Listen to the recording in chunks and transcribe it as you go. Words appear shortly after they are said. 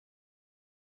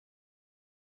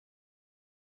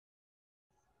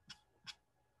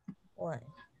One.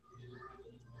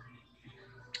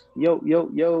 Yo, yo,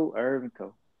 yo, Irvin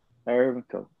Co. Irvin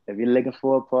Co. If you're looking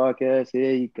for a podcast,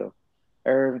 here you go.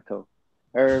 Irvin Co.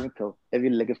 Irvin Co. If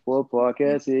you're looking for a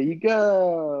podcast, here you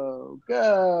go.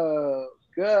 Go,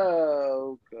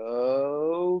 go,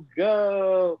 go,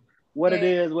 go. What it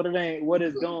Yeah. is, what it ain't, what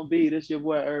it's gonna be. This your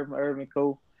boy Irvin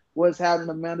Co. What's happening,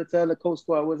 Amanda Taylor, Co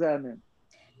Squad? What's happening?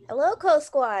 Hello, Co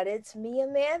Squad. It's me,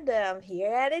 Amanda. I'm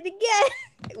here at it again.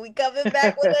 We coming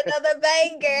back with another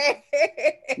banger.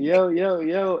 Yo, yo,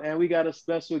 yo, and we got a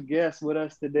special guest with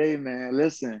us today, man.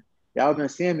 Listen, y'all been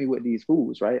seeing me with these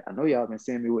foods, right? I know y'all been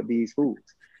seeing me with these foods.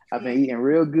 I've been eating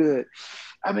real good.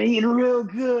 I've been eating real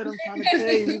good. I'm trying to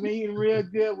tell you, we've been eating real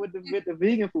good with the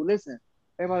vegan food. Listen,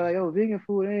 everybody like, yo, vegan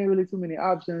food, there ain't really too many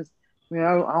options. I mean,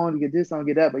 I want to get this, I want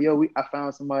to get that, but yo, I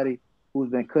found somebody who's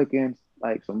been cooking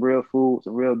like some real food,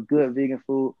 some real good vegan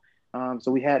food.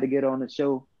 So we had to get on the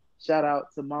show. Shout out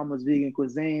to Mama's Vegan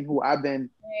Cuisine, who I've been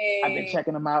Hey.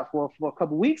 checking them out for a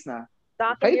couple weeks now,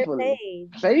 Stalking your faithfully, page.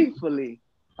 faithfully.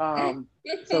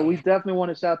 So we definitely want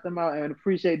to shout them out and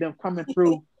appreciate them coming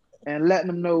through and letting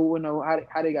them know,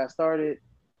 how they got started,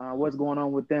 what's going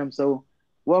on with them. So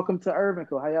welcome to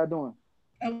Irvinco. How y'all doing?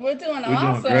 We're doing We're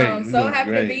doing great. awesome. We're So doing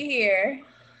happy to great. be here.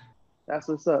 That's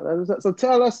what's up. That's what's up. So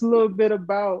tell us a little bit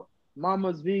about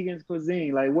Mama's Vegan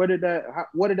Cuisine. Like, what did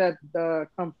that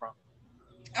come from?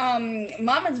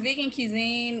 Mama's Vegan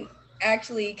Cuisine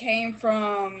actually came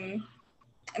from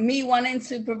me wanting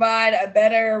to provide a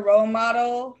better role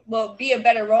model, well, be a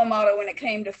better role model when it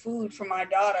came to food for my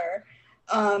daughter.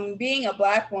 Being a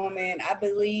Black woman, I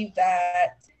believe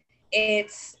that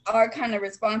it's our kind of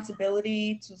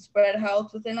responsibility to spread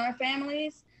health within our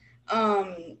families.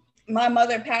 Um, my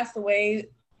mother passed away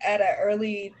at an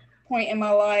early point in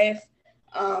my life.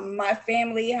 My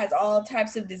family has all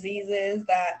types of diseases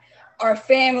that are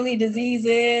family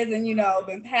diseases and,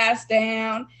 been passed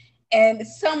down. And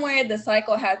somewhere the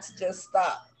cycle had to just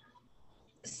stop.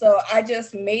 So I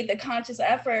just made the conscious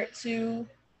effort to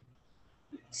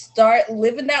start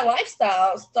living that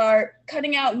lifestyle, start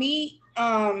cutting out meat,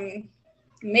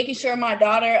 making sure my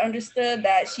daughter understood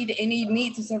that she didn't need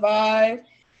meat to survive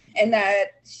and that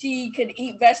she could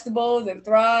eat vegetables and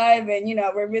thrive. And,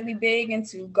 we're really big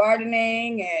into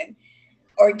gardening and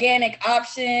organic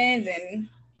options and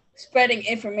spreading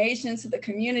information to the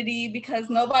community because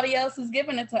nobody else is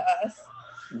giving it to us.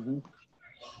 Hmm.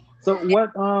 So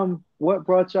what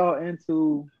brought y'all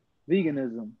into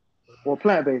veganism or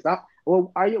plant based?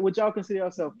 Well, would y'all consider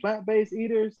yourself plant based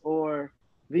eaters or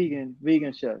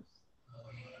vegan chefs?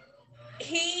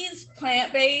 He's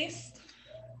plant based.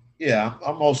 Yeah,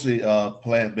 I'm mostly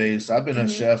plant based. I've been a Mm-hmm.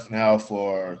 chef now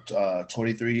for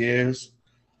 23 years.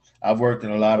 I've worked in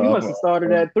a lot You of must have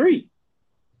started at 3.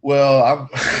 well, I'm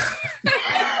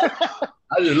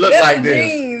I just look That's like the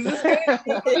this. genes.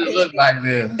 I just look like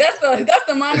this. That's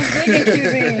the Mama's Vegan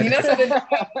Cuisine. That's what it.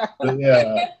 But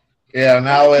yeah, yeah.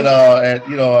 Now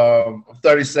I'm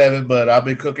 37, but I've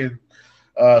been cooking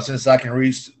since I can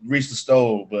reach the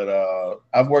stove. But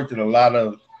I've worked in a lot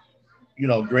of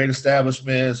great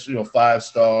establishments, 5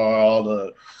 star, all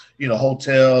the,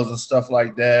 hotels and stuff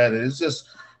like that. And it's just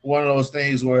one of those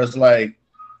things where it's like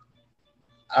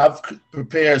I've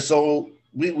prepared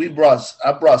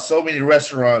I brought so many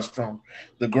restaurants from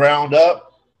the ground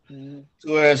up Mhm.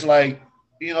 to where it's like,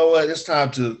 you know what, it's time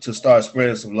to start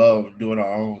spreading some love and doing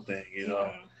our own thing.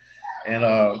 Mhm. And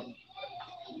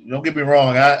don't get me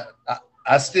wrong,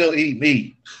 I still eat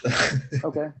meat.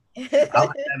 Okay. I'm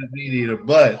not a meat eater,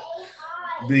 but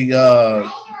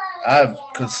the I've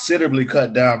considerably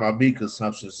cut down my meat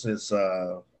consumption since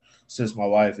my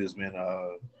wife has been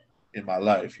in my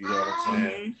life. You know what I'm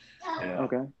saying? Mhm. Yeah,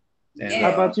 Okay. and How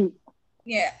Yeah, about you?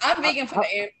 yeah. I'm How, vegan for how, the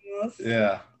animals.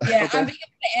 yeah, Yeah, I'm okay. vegan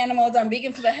for the animals. I'm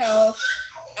vegan for the health.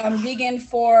 I'm vegan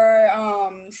for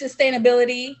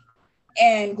sustainability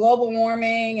and global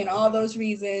warming and all those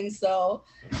reasons. So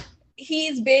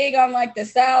he's big on like the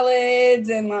salads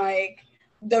and like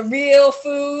the real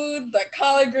food, the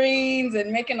collard greens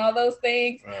and making all those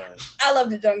things. right. I love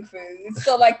the junk food.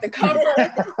 So like the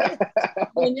comfort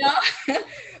when y'all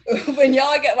when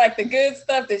y'all get like the good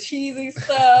stuff, the cheesy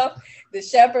stuff, the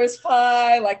shepherd's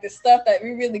pie, like the stuff that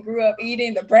we really grew up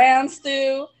eating, the brown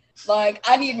stew. Like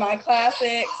I need my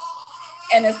classics.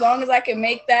 And as long as I can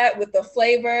make that with the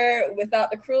flavor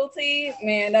without the cruelty,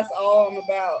 man, that's all I'm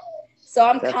about. So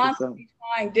I'm That's what's up. constantly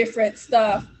trying different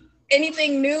stuff.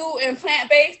 Anything new and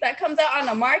plant-based that comes out on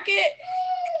the market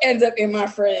ends up in my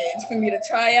fridge for me to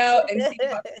try out and see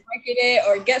if I can market it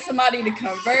or get somebody to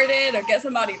convert it or get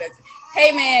somebody to,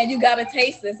 hey man, you gotta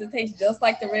taste this. It tastes just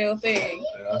like the real thing.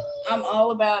 Yeah, I'm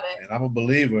all about and I'm a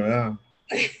believer.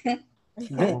 it.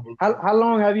 How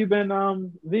long have you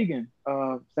been vegan,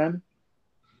 Sandy?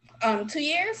 2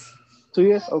 years. 2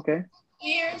 years. Okay.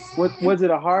 Years. What was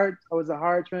it a hard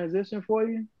transition for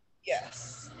you?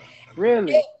 Yes.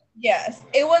 Really? Yes.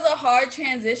 It was a hard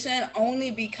transition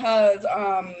only because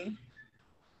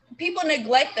people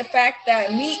neglect the fact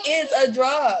that meat is a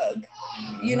drug.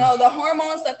 You know, the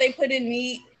hormones that they put in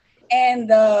meat and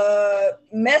the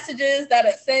messages that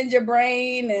it sends your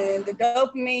brain and the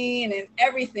dopamine and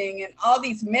everything and all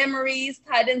these memories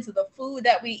tied into the food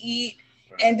that we eat.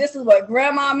 And this is what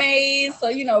grandma made. So,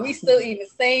 you know, we still eat the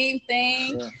same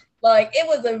thing. Yeah. Like, it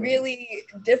was a really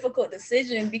difficult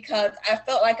decision because I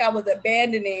felt like I was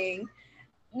abandoning,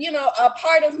 you know, a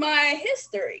part of my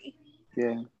history.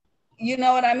 Yeah. You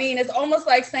know what I mean? It's almost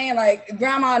like saying, like,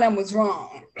 grandma and them was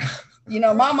wrong. You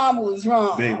know, my mama was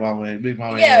wrong. Big mama.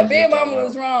 Yeah, big mama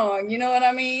was wrong. You know what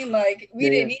I mean? Like, we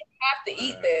didn't even have to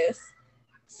eat this.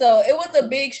 So it was a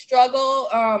big struggle.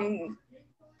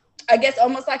 I guess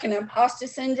almost like an imposter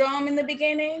syndrome in the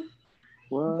beginning.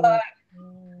 What? But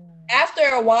after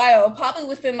a while, probably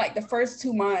within like the first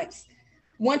 2 months,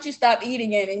 once you stop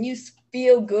eating it and you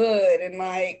feel good and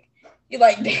like, you're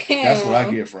like, damn. That's what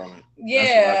I get from it.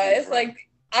 Yeah, it's like,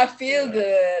 I feel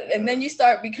good. And then you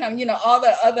start become, you know, all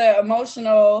the other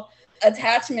emotional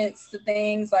attachments to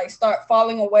things like start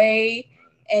falling away.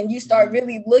 And you start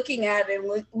really looking at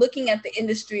it, looking at the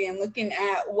industry and looking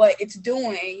at what it's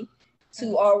doing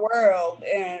to our world.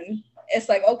 And it's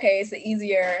like, okay, it's an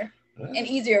easier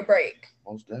break.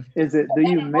 Most definitely. Is it, do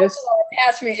you miss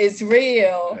attachment is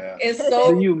real. Yeah. It's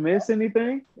so. Do you miss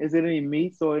anything? Is it any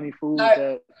meats or any food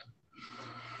that?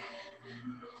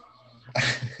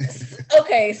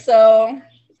 Okay, so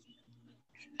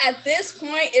at this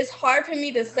point, it's hard for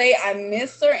me to say I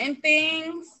miss certain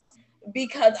things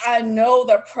because I know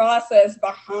the process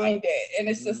behind it. And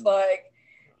it's just like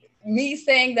me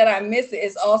saying that I miss it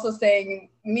is also saying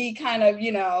me kind of,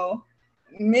 you know,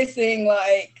 missing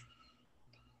like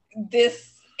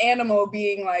this animal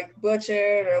being like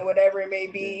butchered or whatever it may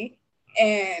be.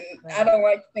 And I don't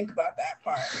like to think about that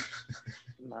part.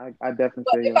 I definitely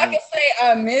but if I can say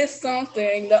I missed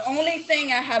something, the only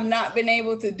thing I have not been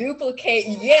able to duplicate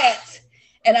yet,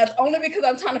 and that's only because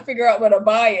I'm trying to figure out where to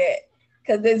buy it,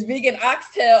 because there's vegan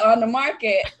oxtail on the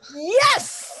market.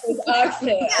 Yes! There's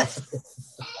oxtail. Yes!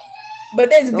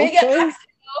 But there's vegan oxtail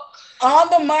on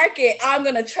the market. I'm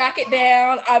going to track it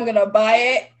down. I'm going to buy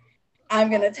it. I'm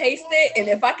going to taste it. And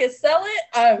if I can sell it,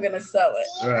 I'm going to sell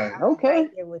it. Right. Okay.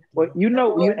 Well, you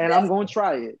know, and I'm going to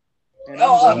try it. And I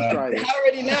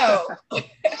already know.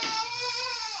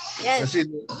 Yes. See,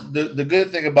 the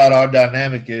good thing about our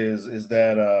dynamic is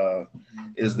that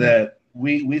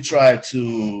we try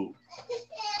to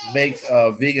make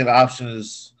vegan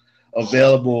options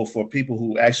available for people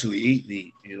who actually eat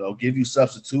meat. You know, give you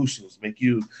substitutions, make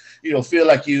you feel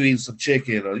like you eat some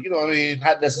chicken, or what I mean,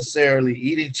 not necessarily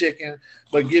eating chicken,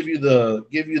 but give you the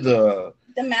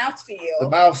mouthfeel. The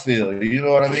mouthfeel, you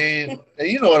know what I mean? And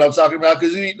you know what I'm talking about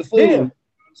because you eat the food.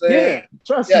 Yeah.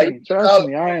 Trust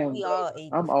me,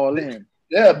 I'm all in.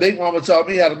 Yeah, Big Mama taught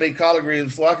me how to make collard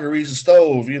greens before I could reach the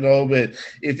stove, but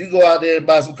if you go out there and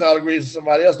buy some collard greens from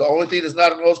somebody else, the only thing that's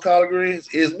not in those collard greens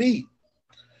is meat.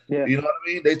 Yeah. You know what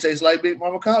I mean? They taste like Big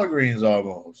Mama collard greens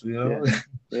almost, without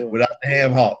the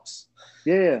ham hocks.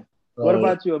 Yeah. What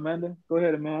about you, Amanda? Go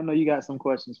ahead, Amanda. I know you got some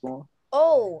questions for him.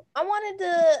 Oh, I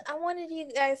wanted you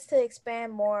guys to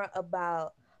expand more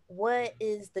about what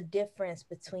is the difference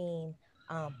between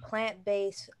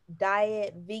plant-based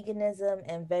diet, veganism,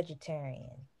 and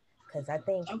vegetarian. Because I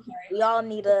think we all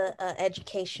need a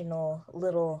educational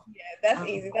little. Yeah, that's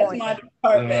easy. That's my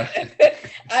department.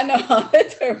 I know all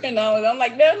the terminology. I'm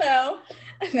like, no,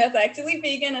 that's actually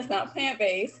vegan. It's not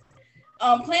plant-based.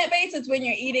 Plant-based is when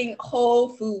you're eating whole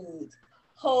foods,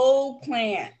 whole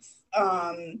plants.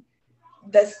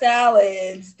 The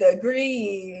salads, the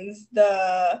greens,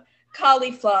 the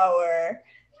cauliflower.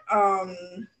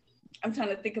 I'm trying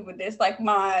to think of this, like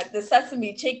the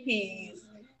sesame chickpeas.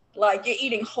 Like you're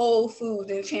eating whole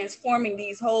foods and transforming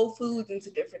these whole foods into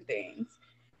different things.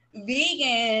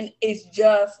 Vegan is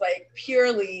just like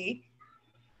purely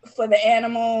for the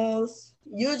animals,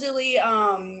 usually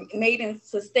made in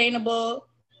sustainable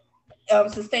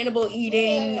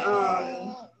eating.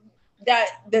 That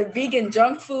the vegan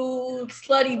junk food,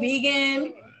 slutty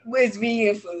vegan, is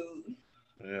vegan food.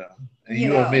 Yeah, and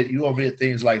you omit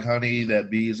things like honey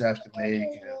that bees have to make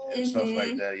and stuff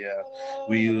like that. Yeah,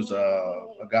 we use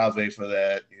agave for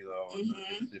that.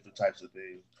 Different types of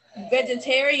things.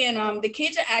 Vegetarian. The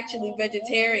kids are actually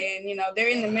vegetarian. They're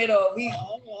in the middle. We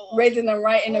raising them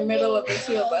right in the middle of the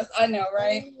two of us. I know,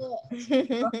 right?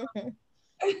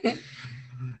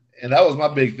 and that was my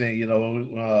big thing. You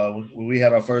know, when we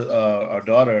had our first our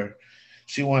daughter,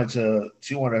 she wanted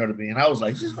her to be, and I was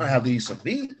like, she's gonna have to eat some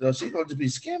meat. She's gonna just be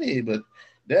skinny, but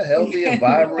they're healthy and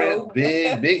vibrant,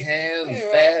 big hands,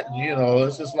 fat. You know,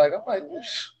 it's just like I'm like,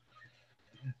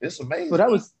 it's amazing. So that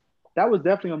was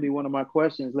definitely gonna be one of my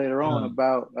questions later on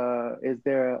about is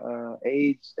there a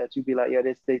age that you'd be like, yeah,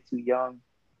 they stay too young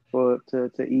to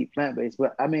eat plant-based.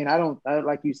 But I mean, I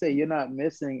like you say, you're not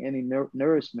missing any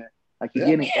nourishment. Like you're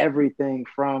getting everything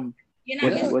from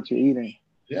what you're eating.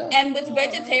 Yeah. And with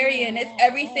vegetarian, it's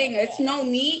everything. It's no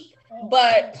meat,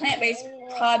 but plant-based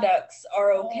products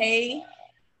are okay.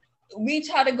 We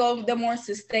try to go the more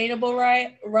sustainable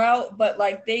route, but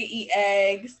like they eat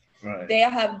eggs, they'll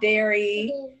have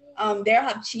dairy, they'll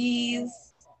have cheese.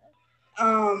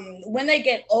 When they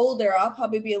get older, I'll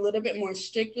probably be a little bit more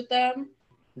strict with them.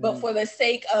 But for the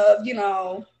sake of, you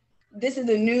know, this is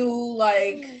a new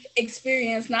like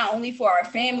experience, not only for our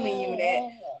family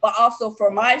unit, but also for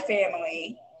my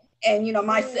family. And, you know,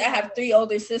 I have 3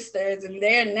 older sisters, and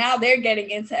they're getting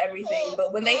into everything.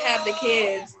 But when they have the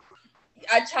kids,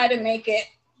 I try to make it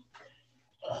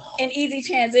an easy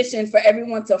transition for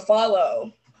everyone to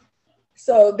follow,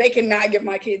 so they cannot give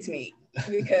my kids meat,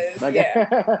 because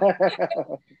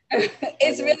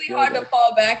it's really hard to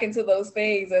fall back into those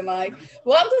things and like,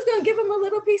 well, I'm just gonna give them a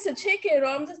little piece of chicken, or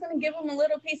I'm just gonna give them a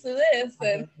little piece of this,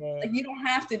 and like, you don't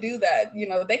have to do that. You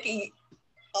know, they can eat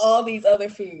all these other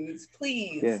foods,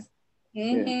 please.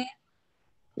 Yeah.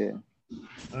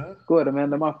 Go ahead,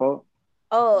 Amanda. My fault.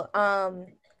 Oh,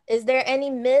 is there any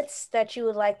myths that you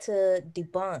would like to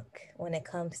debunk when it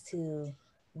comes to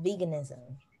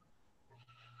veganism?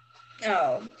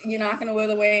 No, you're not going to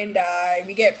wither away and die.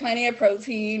 We get plenty of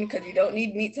protein because you don't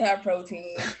need meat to have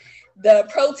protein. The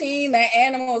protein that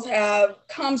animals have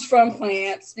comes from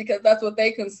plants because that's what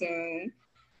they consume.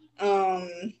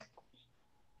 The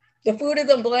food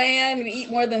isn't bland. We eat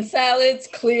more than salads,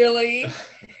 clearly.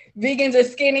 Vegans are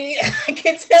skinny. I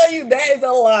can tell you that is a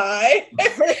lie.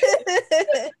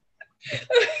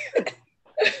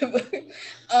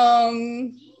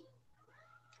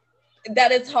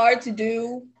 That it's hard to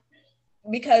do.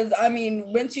 Because I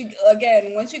mean, once you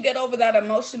get over that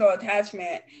emotional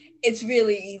attachment, it's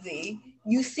really easy.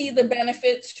 You see the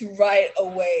benefits right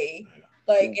away.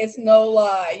 Like, it's no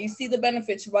lie. You see the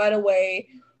benefits right away.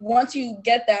 Once you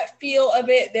get that feel of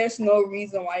it, there's no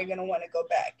reason why you're gonna want to go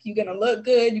back. You're gonna look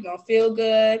good. You're gonna feel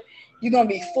good. You're gonna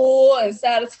be full and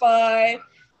satisfied.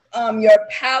 Your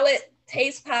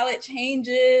taste palette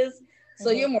changes,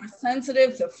 so you're more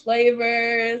sensitive to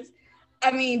flavors. I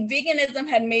mean, veganism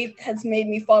has made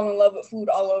me fall in love with food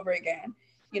all over again.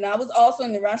 You know, I was also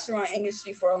in the restaurant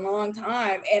industry for a long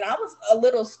time, and I was a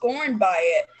little scorned by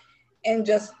it and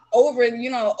just over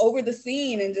the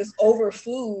scene and just over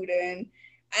food. And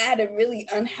I had a really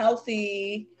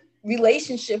unhealthy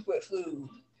relationship with food.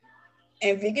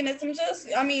 And veganism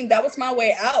that was my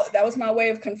way out. That was my way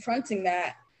of confronting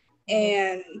that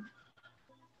and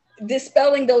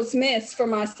dispelling those myths for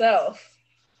myself.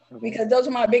 Because those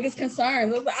are my biggest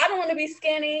concerns. I don't want to be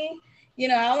skinny. You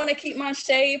know, I want to keep my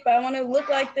shape. I want to look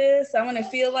like this. I want to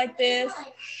feel like this.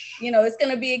 You know, it's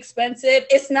going to be expensive.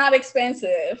 It's not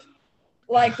expensive.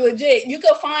 Like, legit, you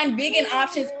can find vegan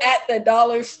options at the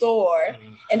dollar store.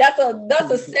 And that's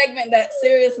a segment that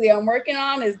seriously I'm working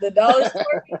on, is the dollar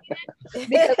store.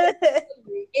 Because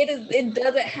it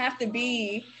doesn't have to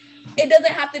be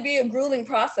a grueling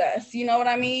process. You know what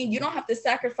I mean? You don't have to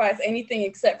sacrifice anything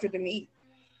except for the meat.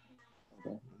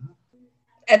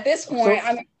 At this point,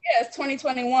 it's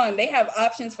 2021. They have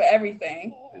options for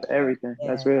everything. Everything.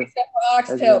 That's real. Except for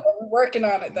oxtail, but we're working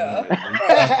on it though.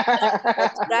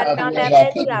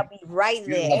 I'll be right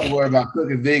there. You don't have to worry about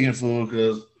cooking vegan food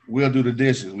because we'll do the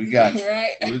dishes. We got you.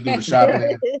 Right. We'll do the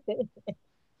shopping.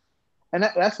 And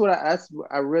that's what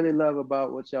I really love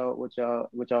about what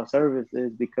y'all service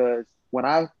is, because what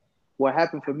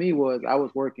happened for me was I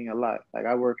was working a lot. Like,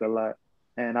 I worked a lot.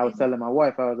 And I was telling my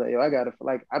wife, I was like, yo, I gotta,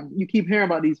 like, you keep hearing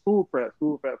about these food prep.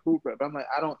 I'm like,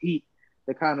 I don't eat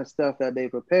the kind of stuff that they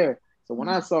prepare. So when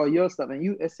I saw your stuff,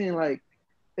 and it seemed like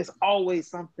it's always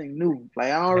something new.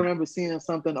 Like, I don't remember seeing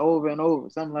something over and over.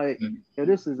 So I'm like, yo,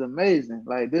 this is amazing.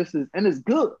 Like, and it's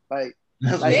good. Like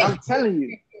I'm telling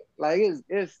you, like,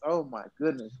 it's oh my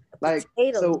goodness. Like,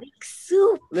 so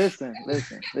soup. Listen.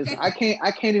 I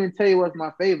can't even tell you what's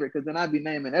my favorite, because then I'd be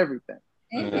naming everything.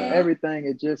 Everything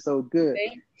is just so good.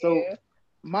 So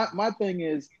my thing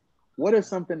is, what is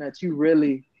something that you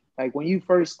really like when you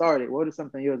first started? What is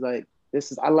something you was like,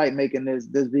 I like making this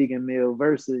vegan meal,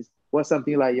 versus what's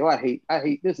something you're like, yo, I hate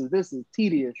this is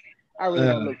tedious. I really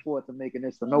don't look forward to making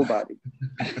this for nobody.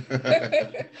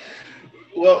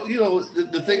 Well, you know,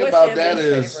 the thing What's about your that least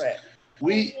is favorite?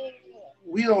 we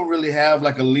we don't really have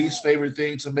like a least favorite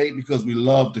thing to make because we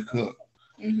love to cook.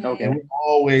 Okay. And we're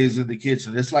always in the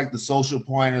kitchen. It's like the social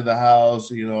point of the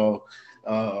house, you know.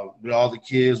 With all the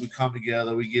kids, we come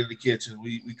together, we get in the kitchen,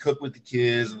 we cook with the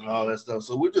kids and all that stuff.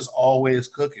 So we're just always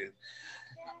cooking.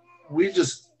 We're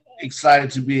just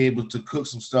excited to be able to cook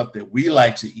some stuff that we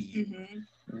like to eat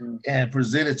Mhm. and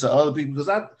present it to other people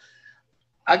because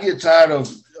I get tired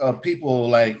of people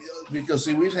like because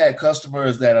see we've had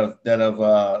customers that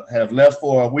have left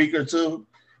for a week or two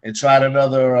and tried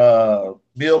another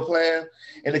meal plan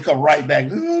and they come right back.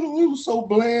 "Oh, it was so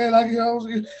bland. I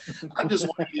just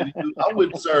want you to do. I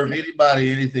wouldn't serve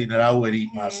anybody anything that I would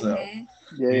eat myself. Yeah,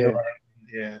 You know yeah. what I mean?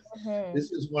 Yeah. Mhm.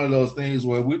 This is one of those things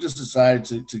where we just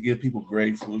decided to give people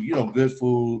great food, you know, good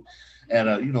food at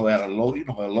a at a low,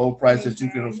 a low price that you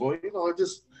can afford, and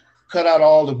just cut out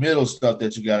all the middle stuff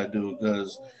that you got to do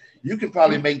because you can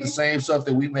probably make the same stuff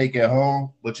that we make at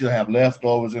home, but you'll have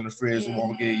leftovers in the fridge that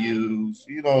won't get used,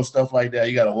 stuff like that.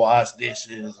 You got to wash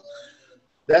dishes.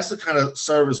 That's the kind of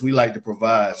service we like to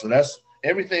provide. So that's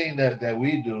everything that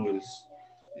we do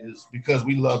is because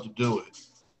we love to do it.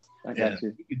 I And got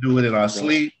you. we can do it in our Okay.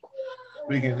 sleep.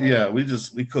 We can, yeah.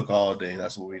 We cook all day.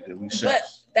 That's what we do. We But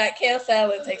chefs. that kale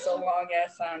salad takes a long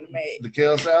ass time to make. The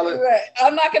kale salad. Right.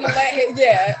 I'm not gonna let him.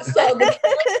 Yeah. So the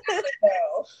kale salad,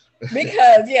 though,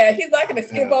 because he's not gonna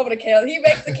skip over the kale. He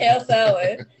makes the kale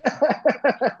salad.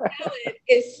 Salad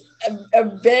is a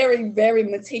very, very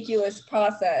meticulous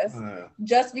process.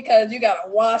 Just because you gotta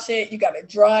wash it, you gotta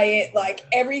dry it, like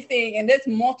everything, and there's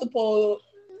multiple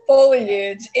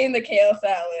foliage in the kale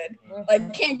salad.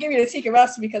 Like, can't give you the secret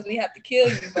recipe because we have to kill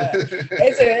you, but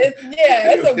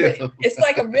it's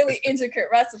like a really intricate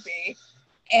recipe,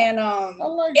 and I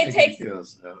like it takes. kale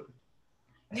salad.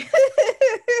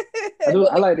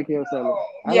 I like the kale salad.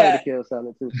 I like the kale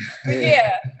salad too.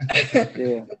 Yeah.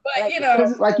 Yeah. But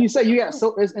 'Cause like you say, you got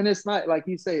and it's not like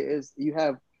you say, you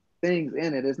have things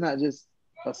in it. It's not just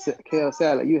a kale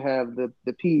salad. You have the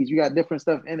peas. You got different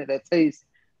stuff in it that tastes.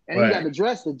 And you got the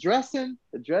dressing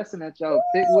that y'all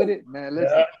pick with it, man.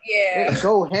 Listen, it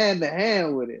go hand to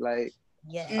hand with it. Like,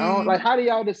 I don't like. How do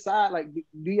y'all decide? Like,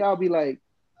 do y'all be like,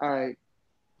 all right,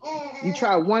 you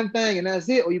try one thing and that's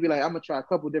it, or you be like, I'm gonna try a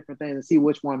couple different things and see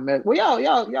which one match. Well,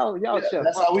 y'all, chef.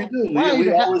 That's how we do.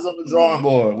 We always on the drawing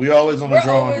board. We always on the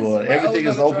drawing board. Everything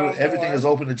is open. Everything is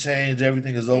open to change.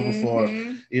 Everything is open for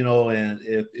And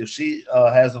if she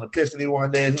has an epiphany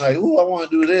one day and like, "Ooh, I want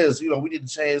to do this," we need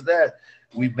to change that.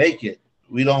 We make it.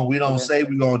 We don't say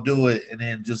we're gonna do it and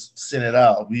then just send it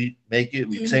out. We make it.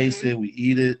 We taste it. We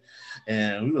eat it,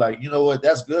 and we were like, you know what?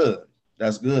 That's good.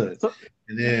 That's good.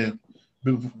 And then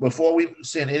before we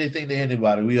send anything to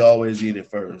anybody, we always eat it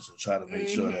first and try to make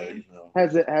sure that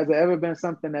Has it ever been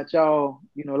something that y'all,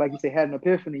 like you say, had an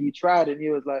epiphany? You tried it and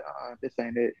you was like, this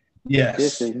ain't it. Yes.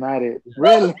 This is not it.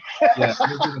 Really? Yeah.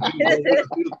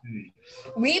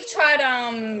 We've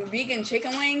tried vegan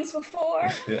chicken wings before.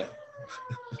 Yeah.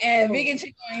 And vegan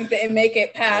chicken wings didn't make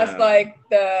it past like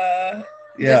the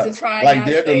like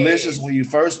they're delicious when you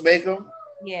first make them.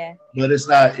 Yeah. But it's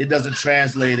not. It doesn't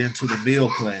translate into the meal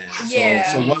plan.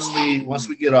 Yeah. So once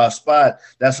we get our spot,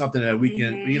 that's something that we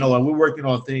can. And we're working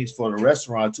on things for the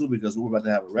restaurant too because we're about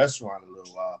to have a restaurant in a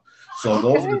little while. So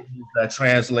those are the things that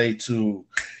translate to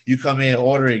you come in,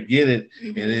 order it, get it,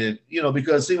 and then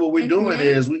because see what we're doing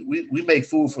is we make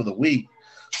food for the week.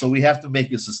 So we have to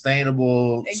make it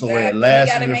sustainable so it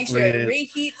lasts in the fridge. Sure it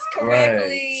reheats correctly.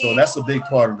 Right. So that's a big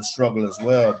part of the struggle as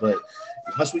well. But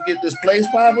once we get this place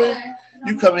popping,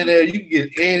 you come in there, you can get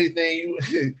anything.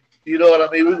 You know what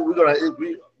I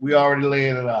mean? We already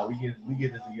laying it out. We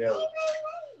get it together.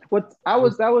 That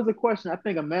was a question I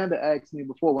think Amanda asked me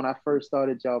before when I first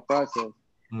started y'all process.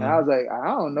 And I was like, I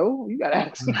don't know. You gotta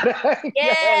ask me that.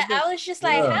 Yeah, I was just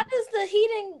like, how does the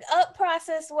heating up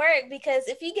process work? Because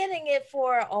if you're getting it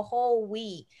for a whole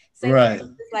week,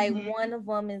 it's like one of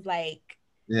them is like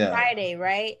Friday,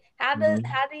 right? How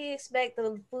do you expect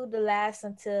the food to last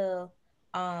until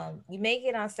you make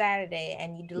it on Saturday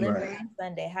and you deliver it on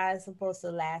Sunday? How is it supposed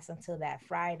to last until that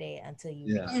Friday until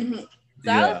you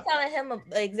So I was telling him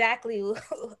exactly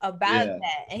about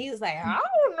that, and he was like, "I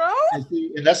don't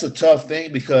know." And that's a tough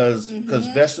thing because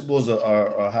vegetables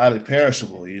are highly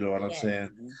perishable. You know what I'm saying?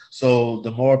 So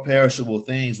the more perishable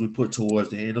things we put towards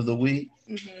the end of the week,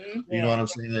 you know what I'm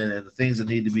saying, and the things that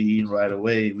need to be eaten right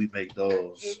away, we make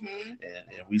those,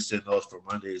 and we send those for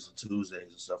Mondays and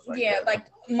Tuesdays and stuff like that. Yeah, like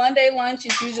Monday lunch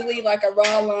is usually like a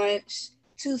raw lunch.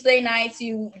 Tuesday nights,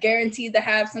 you guaranteed to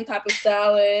have some type of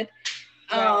salad.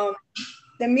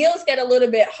 The meals get a little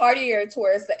bit heartier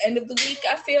towards the end of the week,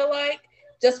 I feel like,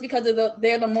 just because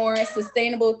they're the more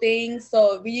sustainable things.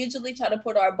 So we usually try to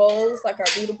put our bowls, like our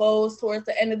Buddha bowls, towards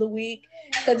the end of the week,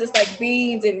 because it's like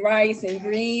beans and rice and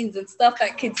greens and stuff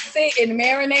that could sit and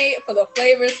marinate for the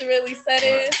flavors to really set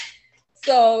in.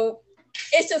 So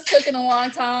it's just cooking a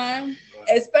long time,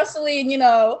 especially, you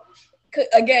know,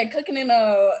 again, cooking in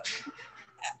a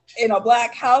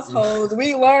Black household,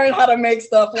 we learn how to make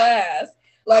stuff last.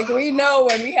 Like, we know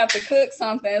when we have to cook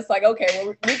something, it's like, okay,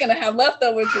 well, we're going to have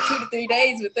leftovers for 2 to 3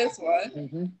 days with this one.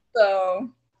 Mm-hmm. So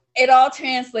it all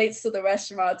translates to the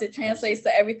restaurants. It translates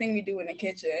to everything we do in the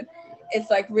kitchen.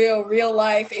 It's like real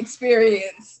life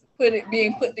experience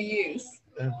being put to use.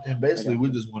 And basically, we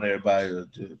just want everybody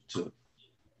to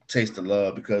taste the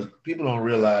love, because people don't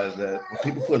realize that when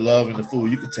people put love in the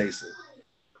food, you can taste it.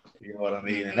 You know what I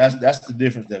mean? And that's the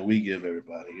difference that we give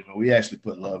everybody. You know, we actually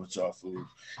put love into our food,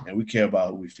 and we care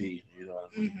about who we feed. You know what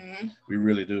I mean? Mm-hmm. We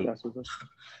really do.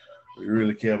 We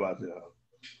really care about that.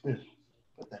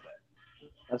 Put that back.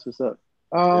 That's what's up.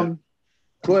 Go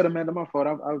ahead, Amanda. My fault.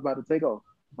 I was about to take off.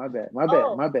 My bad.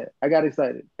 I got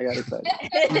excited.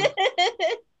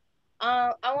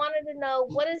 I wanted to know,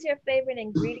 what is your favorite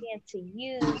ingredient to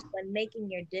use when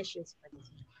making your dishes for this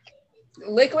week?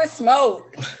 Liquid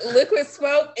smoke. Liquid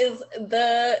smoke is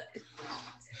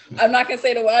I'm not gonna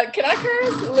say the word. Can I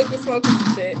curse? Liquid smoke is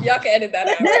the shit. Y'all can edit that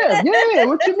out. Yeah.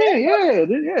 What you mean?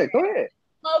 Yeah. Go ahead.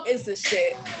 Smoke is the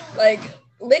shit. Like,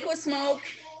 liquid smoke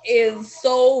is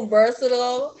so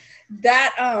versatile.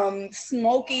 That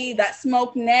smoky, that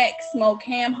smoked neck, smoked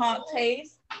ham hock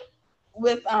taste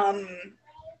with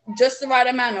just the right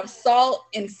amount of salt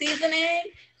and seasoning.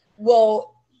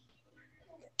 Well,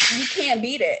 you can't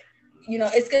beat it. You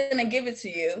know, it's gonna give it to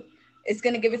you. It's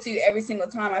gonna give it to you every single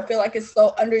time. I feel like it's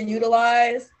so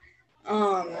underutilized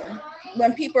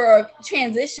when people are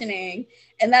transitioning,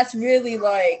 and that's really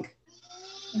like,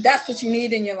 that's what you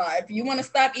need in your life. You want to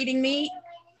stop eating meat,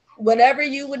 whatever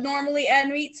you would normally add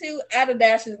meat to, add a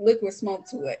dash of liquid smoke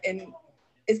to it, and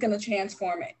it's gonna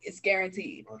transform it. It's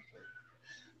guaranteed.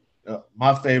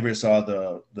 My favorites are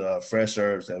the fresh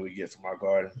herbs that we get from our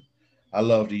garden. I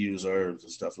love to use herbs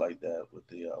and stuff like that with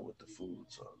the food.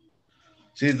 So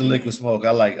she's the liquid smoke.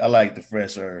 I like the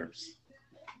fresh herbs.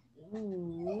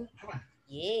 Ooh,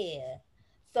 yeah.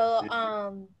 So,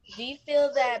 do you feel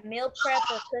that meal prep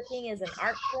or cooking is an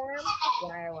art form?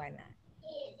 Why or why not?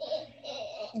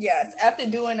 Yes, after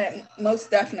doing it,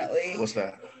 most definitely. What's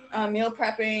that? Meal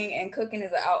prepping and cooking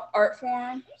is an art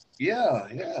form. Yeah.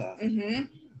 Mm-hmm.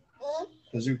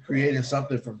 Because you're creating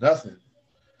something from nothing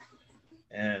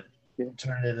and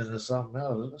turn it into something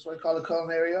else. That's why they call it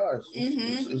culinary arts.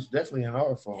 It's definitely an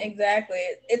art form. Exactly.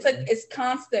 It's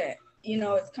constant. You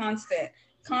know, it's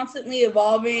constantly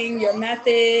evolving. Your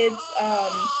methods,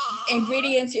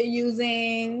 ingredients you're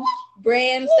using,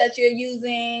 brands that you're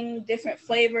using, different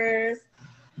flavors.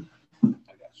 I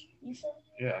got you.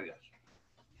 Yeah, I got you.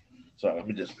 Sorry, let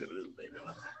me just put a little baby on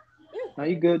that. No,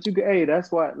 you good. Hey,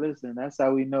 that's why. Listen, that's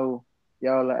how we know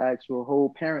y'all are actual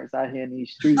whole parents out here in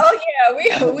these streets. Oh yeah, we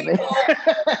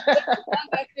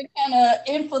kind of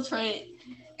infiltrate,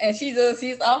 and she's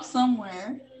off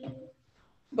somewhere,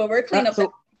 but we're clean up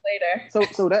later.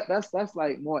 So that's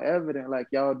like more evident. Like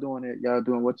y'all doing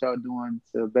what y'all doing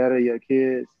to better your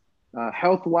kids,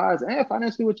 health wise and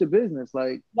financially with your business.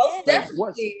 Like most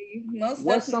definitely.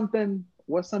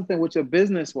 What's something with your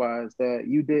business wise that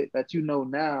you did that you know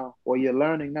now or you're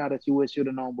learning now that you wish you'd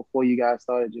have known before you guys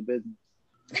started your business?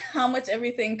 How much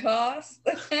everything costs?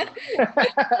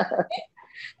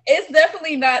 It's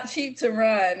definitely not cheap to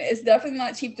run.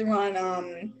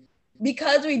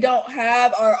 Because we don't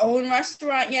have our own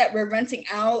restaurant yet. We're renting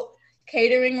out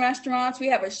catering restaurants. We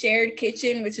have a shared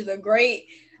kitchen, which is a great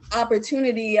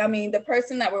opportunity. I mean, the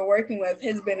person that we're working with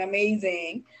has been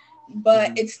amazing,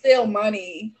 but it's still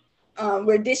money.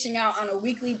 We're dishing out on a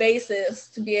weekly basis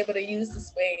to be able to use the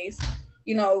space,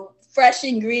 you know, fresh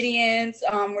ingredients.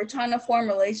 We're trying to form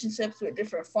relationships with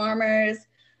different farmers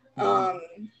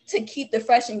to keep the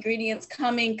fresh ingredients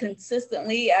coming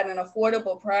consistently at an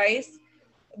affordable price.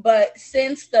 But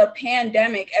since the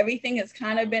pandemic, everything has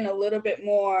kind of been a little bit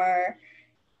more,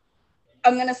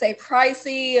 I'm going to say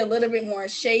pricey, a little bit more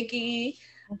shaky.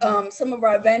 Some of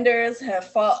our vendors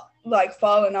have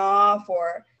fallen off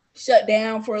or shut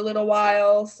down for a little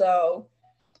while. So,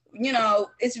 you know,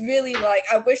 it's really like,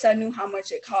 I wish I knew how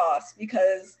much it costs,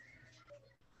 because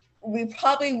we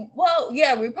probably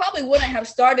wouldn't have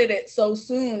started it so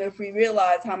soon if we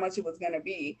realized how much it was going to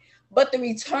be. But the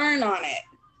return on it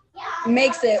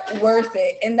makes it worth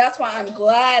it. And that's why I'm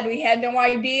glad we had no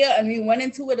idea and we went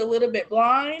into it a little bit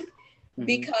blind,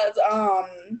 because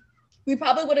we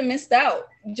probably would have missed out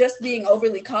just being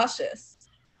overly cautious.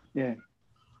 Yeah.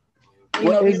 you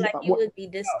Do know, you feel like you would be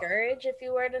discouraged if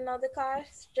you were to know the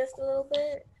cost just a little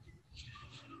bit?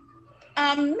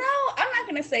 no, I'm not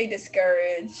gonna say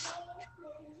discouraged.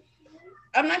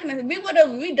 I'm not gonna. We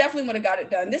definitely would have got it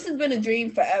done. This has been a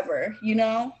dream forever. You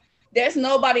know, there's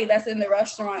nobody that's in the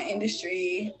restaurant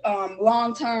industry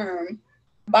long term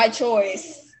by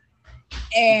choice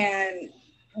and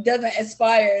doesn't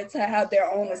aspire to have their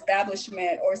own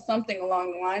establishment or something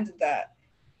along the lines of that.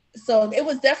 So it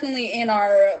was definitely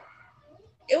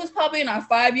it was probably in our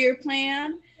 5-year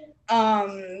plan.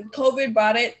 COVID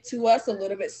brought it to us a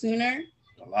little bit sooner.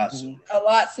 A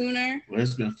lot sooner. Well,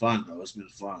 it's been fun though. It's been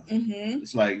fun. Mm-hmm.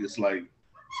 It's like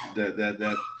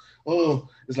that. Oh,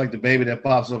 it's like the baby that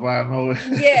pops up out of nowhere.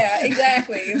 Yeah,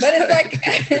 exactly. But it's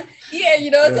like, yeah,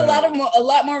 you know, it's a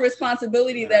lot more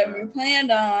responsibility than we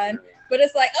planned on. But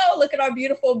it's like, oh, look at our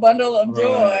beautiful bundle of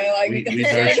joy. Right. Like we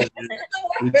nurture it.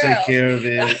 We take care of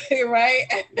it. Right.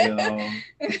 You know.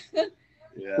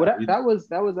 Yeah. Well, that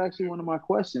was actually one of my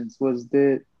questions. Was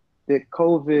did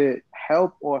COVID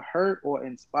help or hurt or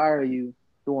inspire you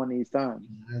during these times?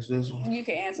 You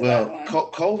can answer that one.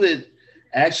 COVID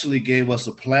actually gave us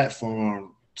a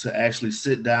platform to actually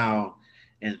sit down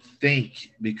and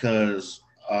think, because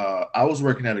I was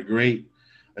working at a great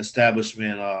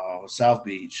establishment South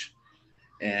Beach,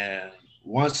 and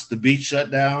once the beach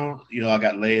shut down, you know, I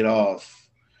got laid off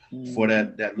for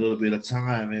that little bit of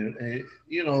time, and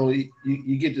you know,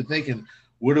 you get to thinking,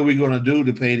 what are we going to do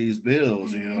to pay these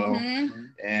bills, you know?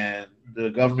 And the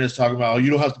government's talking about, oh, you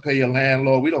don't have to pay your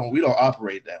landlord. We don't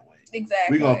operate that way.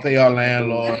 Exactly. We're gonna pay our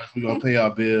landlord. We're gonna pay our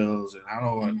bills, and I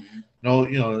don't know,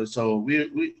 you know. So we're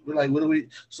like, what do we?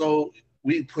 So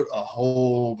we put a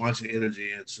whole bunch of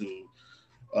energy into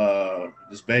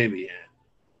this baby,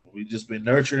 and we've just been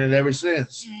nurturing it ever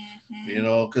since. You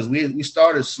know, because we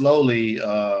started slowly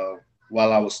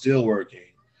while I was still working,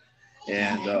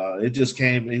 and it just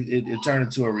came. It turned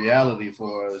into a reality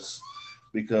for us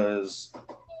because.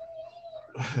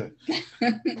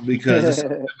 Because it's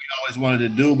something we always wanted to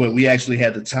do, but we actually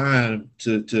had the time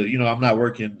to you know, I'm not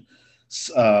working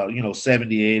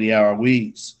 70, 80 hour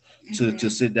weeks to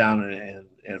sit down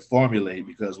and formulate,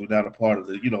 because we're not a part of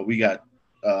the, you know, we got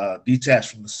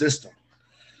detached from the system.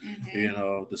 You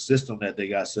know, the system that they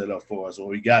got set up for us, or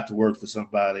we got to work for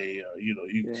somebody, you know,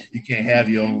 you can't have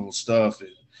your own stuff,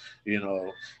 and you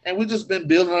know, and we've just been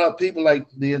building up people like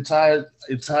the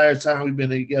entire time we've been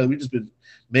together. We've just been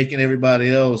making everybody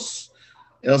else's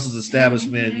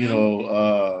establishment, you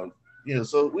know,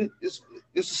 so it's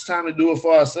just time to do it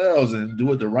for ourselves and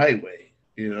do it the right way,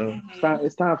 you know.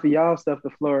 It's time for y'all stuff to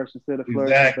flourish instead of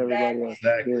flourishing for everybody else.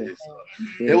 Exactly. Yeah.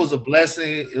 So, it was a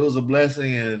blessing. It was a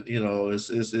blessing, and you know, it's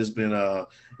been a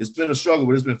struggle,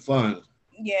 but it's been fun.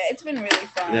 Yeah, it's been really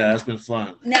fun. Yeah, it's been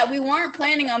fun. Now, we weren't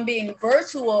planning on being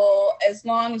virtual as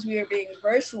long as we were being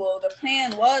virtual. The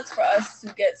plan was for us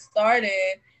to get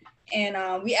started. And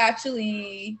we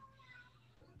actually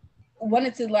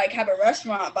wanted to like have a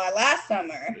restaurant by last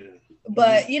summer,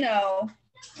 but you know,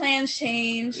 plans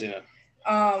changed.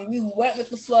 We went with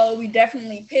the flow. We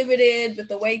definitely pivoted with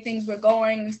the way things were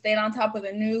going. We stayed on top of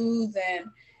the news and,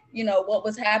 you know, what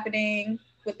was happening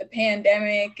with the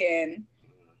pandemic, and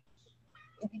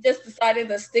we just decided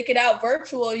to stick it out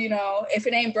virtual. You know, if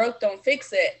it ain't broke, don't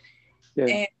fix it.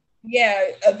 And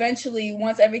eventually,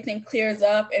 once everything clears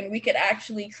up and we could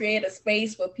actually create a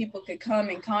space where people could come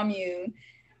and commune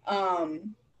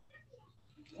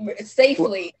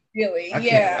safely, really.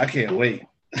 I can't wait.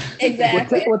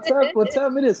 Exactly. Well,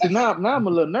 tell me this, because now I'm a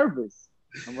little nervous.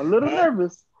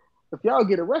 Nervous. If y'all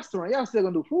get a restaurant, y'all still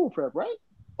gonna do food prep, right?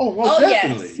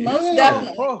 Yes, most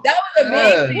definitely. That was a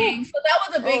big thing. So that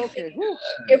was a big thing.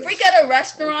 If we get a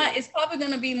restaurant, it's probably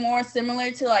going to be more similar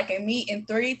to like a meat and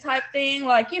three type thing,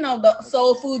 like, you know, the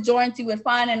soul food joints you would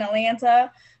find in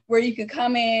Atlanta, where you could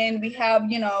come in. We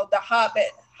have, you know, the hot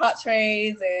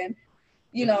trays, and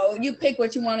you know, you pick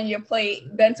what you want on your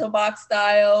plate, bento box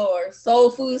style or soul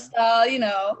food style, you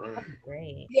know.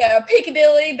 Great. Yeah,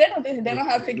 Piccadilly. They don't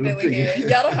have Piccadilly here.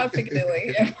 Y'all don't have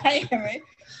Piccadilly, right?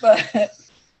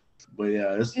 But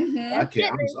yeah, it's I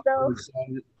can't. I'm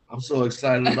excited. I'm so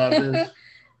excited about this.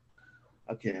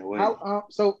 I can't wait.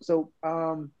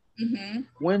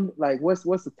 When, like, what's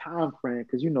the time frame?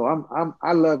 Because you know,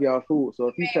 I love y'all food. So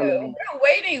if you telling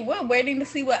me, we're waiting to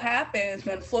see what happens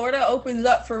when Florida opens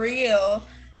up for real,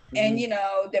 and you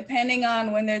know, depending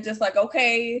on when they're just like,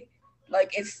 okay,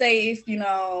 like it's safe, you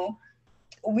know,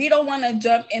 we don't want to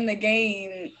jump in the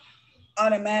game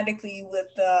automatically with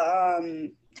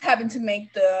the having to make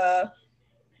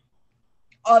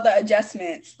all the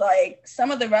adjustments. Like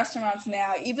some of the restaurants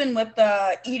now, even with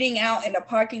the eating out in the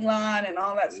parking lot and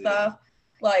all that stuff,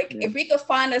 Like, Yeah. if we could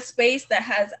find a space that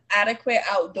has adequate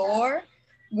outdoor,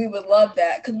 we would love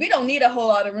that, because we don't need a whole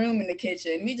lot of room in the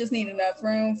kitchen. We just need enough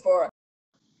room for.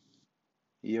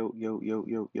 Yo,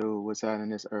 what's happening?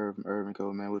 This Urban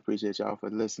Code, man. We appreciate y'all for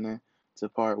listening to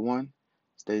part one.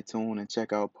 Stay tuned and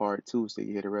check out part two so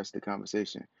you hear the rest of the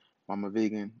conversation. Mama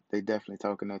Vegan, they definitely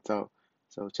talking that talk.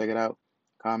 So check it out,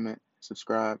 comment,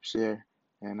 subscribe, share,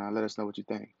 and let us know what you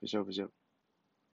think. For sure, for sure.